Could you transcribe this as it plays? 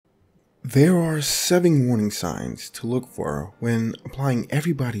There are 7 warning signs to look for when applying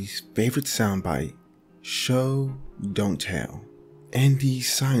everybody's favorite soundbite, show, don't tell. And these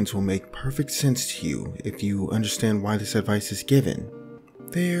signs will make perfect sense to you if you understand why this advice is given.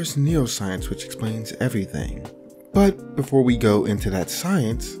 There's Neuroscience, which explains everything. But before we go into that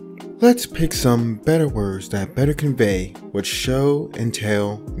science, let's pick some better words that better convey what show and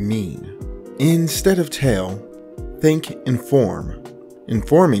tell mean. Instead of tell, think inform.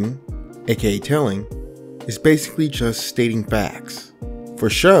 Informing, aka telling, is basically just stating facts. For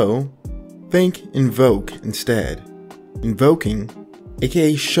show, think invoke instead. Invoking,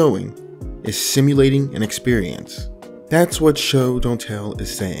 aka showing, is simulating an experience. That's what show don't tell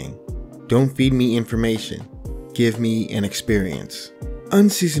is saying. Don't feed me information, give me an experience.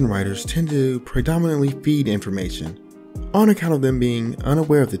 Unseasoned writers tend to predominantly feed information on account of them being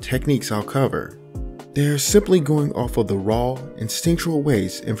unaware of the techniques I'll cover. They're simply going off of the raw, instinctual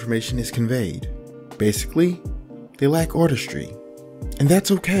ways information is conveyed. Basically, they lack artistry. And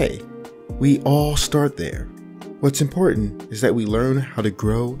that's okay. We all start there. What's important is that we learn how to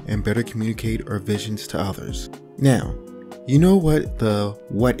grow and better communicate our visions to others. Now, you know what the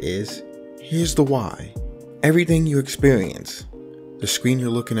what is? Here's the why. Everything you experience, the screen you're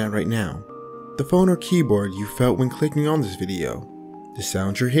looking at right now, the phone or keyboard you felt when clicking on this video, the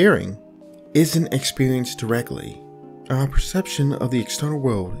sounds you're hearing, isn't experienced directly. Our perception of the external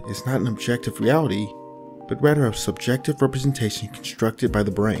world is not an objective reality, but rather a subjective representation constructed by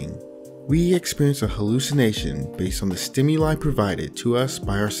the brain. We experience a hallucination based on the stimuli provided to us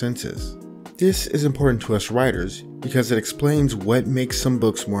by our senses. This is important to us writers because it explains what makes some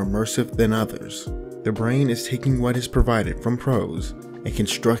books more immersive than others. The brain is taking what is provided from prose and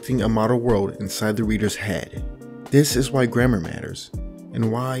constructing a model world inside the reader's head. This is why grammar matters, and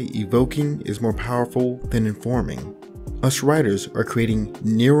why evoking is more powerful than informing. Us writers are creating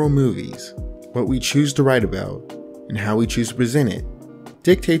neuro movies. What we choose to write about, and how we choose to present it,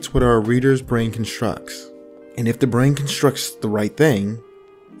 dictates what our reader's brain constructs. And if the brain constructs the right thing,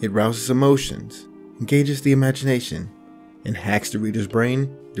 it rouses emotions, engages the imagination, and hacks the reader's brain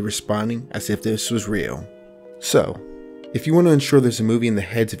into responding as if this was real. So, if you want to ensure there's a movie in the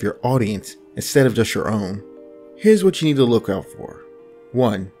heads of your audience instead of just your own, here's what you need to look out for.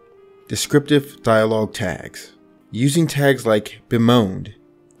 1. Descriptive dialogue tags. Using tags like bemoaned,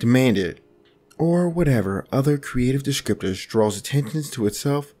 demanded, or whatever other creative descriptors draws attention to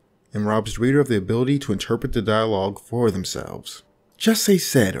itself and robs the reader of the ability to interpret the dialogue for themselves. Just say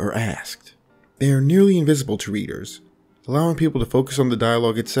said or asked. They are nearly invisible to readers, allowing people to focus on the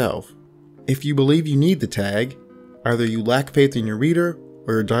dialogue itself. If you believe you need the tag, either you lack faith in your reader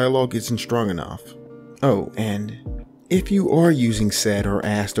or your dialogue isn't strong enough. Oh, and if you are using said or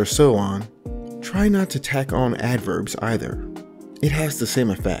asked or so on, try not to tack on adverbs either. It has the same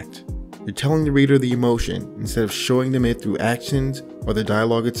effect. You're telling the reader the emotion instead of showing them it through actions or the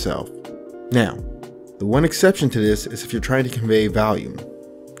dialogue itself. Now, the one exception to this is if you're trying to convey volume.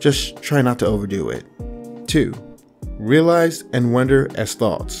 Just try not to overdo it. 2. Realized and wonder as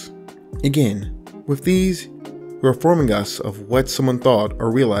thoughts. Again, with these, you're informing us of what someone thought or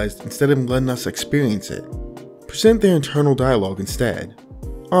realized instead of letting us experience it. Present their internal dialogue instead.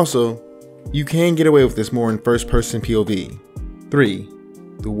 Also, you can get away with this more in first-person POV. 3.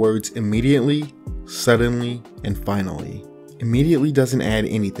 The words immediately, suddenly, and finally. Immediately doesn't add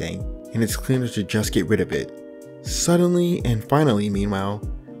anything, and it's cleaner to just get rid of it. Suddenly and finally, meanwhile,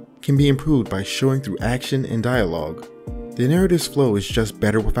 can be improved by showing through action and dialogue. The narrative's flow is just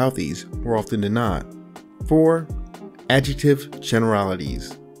better without these, more often than not. 4. Adjective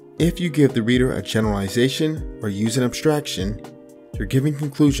generalities. If you give the reader a generalization or use an abstraction, you're giving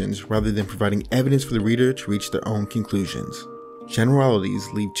conclusions rather than providing evidence for the reader to reach their own conclusions. Generalities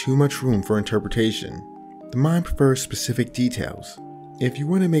leave too much room for interpretation. The mind prefers specific details. If you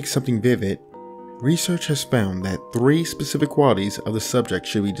want to make something vivid, research has found that 3 specific qualities of the subject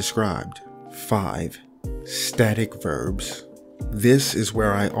should be described. 5. Static verbs. This is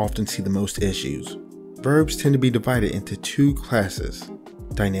where I often see the most issues. Verbs tend to be divided into 2 classes: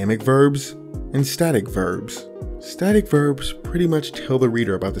 dynamic verbs and static verbs. Static verbs pretty much tell the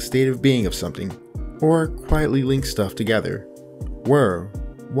reader about the state of being of something, or quietly link stuff together. Were,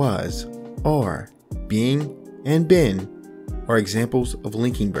 was, are, being, and been are examples of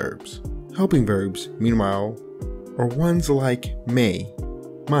linking verbs. Helping verbs, meanwhile, are ones like may,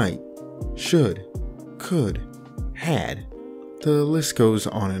 might, should, could, had. The list goes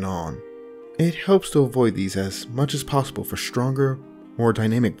on and on. It helps to avoid these as much as possible for stronger, more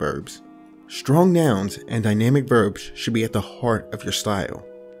dynamic verbs. Strong nouns and dynamic verbs should be at the heart of your style.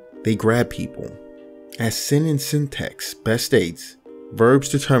 They grab people. As Sin and Syntax best states, verbs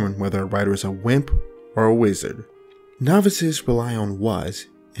determine whether a writer is a wimp or a wizard. Novices rely on was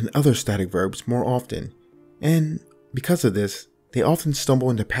and other static verbs more often, and because of this, they often stumble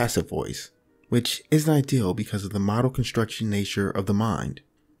into passive voice, which isn't ideal because of the model construction nature of the mind.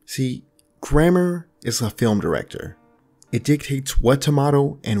 See, grammar is a film director. It dictates what to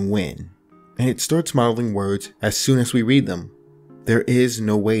model and when, and it starts modeling words as soon as we read them. There is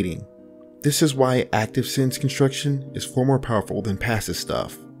no waiting. This is why active sentence construction is far more powerful than passive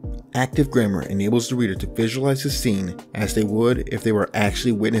stuff. Active grammar enables the reader to visualize the scene as they would if they were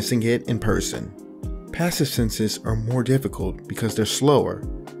actually witnessing it in person. Passive sentences are more difficult because they're slower,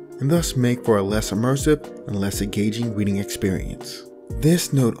 and thus make for a less immersive and less engaging reading experience.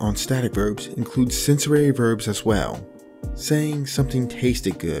 This note on static verbs includes sensory verbs as well. Saying something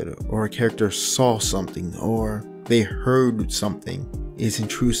tasted good, or a character saw something, or they heard something is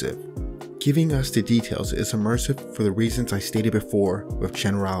intrusive. Giving us the details is immersive for the reasons I stated before with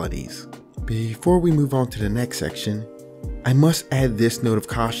generalities. Before we move on to the next section, I must add this note of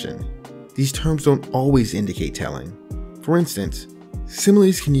caution. These terms don't always indicate telling. For instance,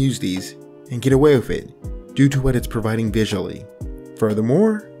 similes can use these and get away with it due to what it's providing visually.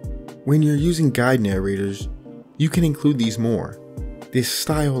 Furthermore, when you're using guide narrators, you can include these more. This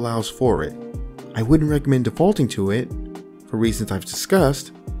style allows for it. I wouldn't recommend defaulting to it for reasons I've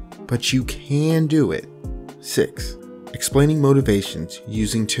discussed, but you can do it. 6. Explaining motivations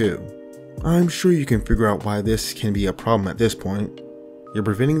using to. I'm sure you can figure out why this can be a problem at this point. You're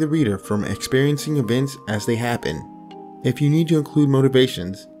preventing the reader from experiencing events as they happen. If you need to include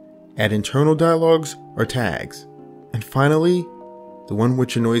motivations, add internal dialogues or tags. And finally, the one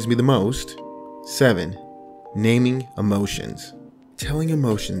which annoys me the most, 7. Naming emotions. Telling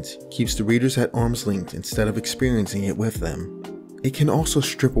emotions keeps the readers at arm's length instead of experiencing it with them. It can also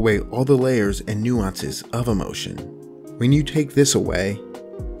strip away all the layers and nuances of emotion. When you take this away,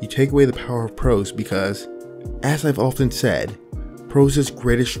 you take away the power of prose because, as I've often said, prose's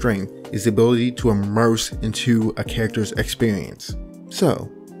greatest strength is the ability to immerse into a character's experience.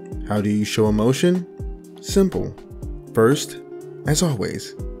 So, how do you show emotion? Simple. First, as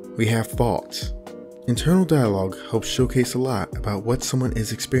always, we have thoughts. Internal dialogue helps showcase a lot about what someone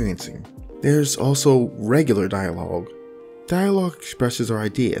is experiencing. There's also regular dialogue. Dialogue expresses our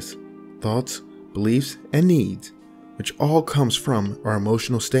ideas, thoughts, beliefs, and needs, which all comes from our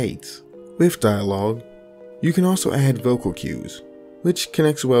emotional states. With dialogue, you can also add vocal cues, which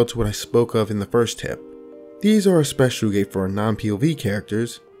connects well to what I spoke of in the first tip. These are especially great for non-POV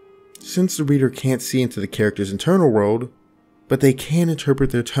characters, since the reader can't see into the character's internal world, but they can interpret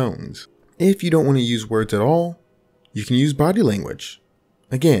their tones. If you don't want to use words at all, you can use body language.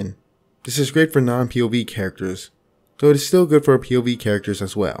 Again, this is great for non-POV characters, though it is still good for POV characters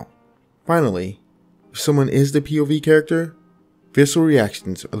as well. Finally, if someone is the POV character, visceral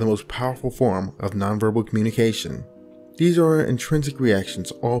reactions are the most powerful form of nonverbal communication. These are intrinsic reactions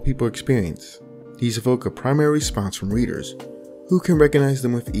all people experience. These evoke a primary response from readers, who can recognize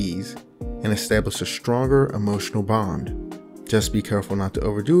them with ease and establish a stronger emotional bond. Just be careful not to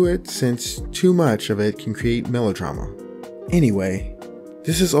overdo it, since too much of it can create melodrama. Anyway,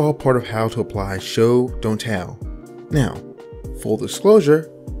 this is all part of how to apply show, don't tell. Now, full disclosure,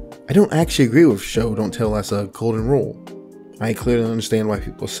 I don't actually agree with show, don't tell as a golden rule. I clearly understand why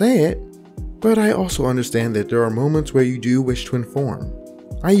people say it, but I also understand that there are moments where you do wish to inform.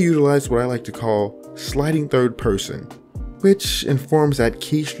 I utilize what I like to call sliding third person, which informs at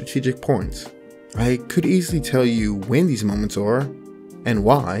key strategic points. I could easily tell you when these moments are, and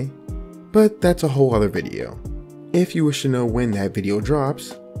why, but that's a whole other video. If you wish to know when that video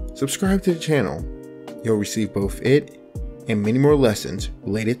drops, subscribe to the channel. You'll receive both it and many more lessons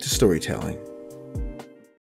related to storytelling.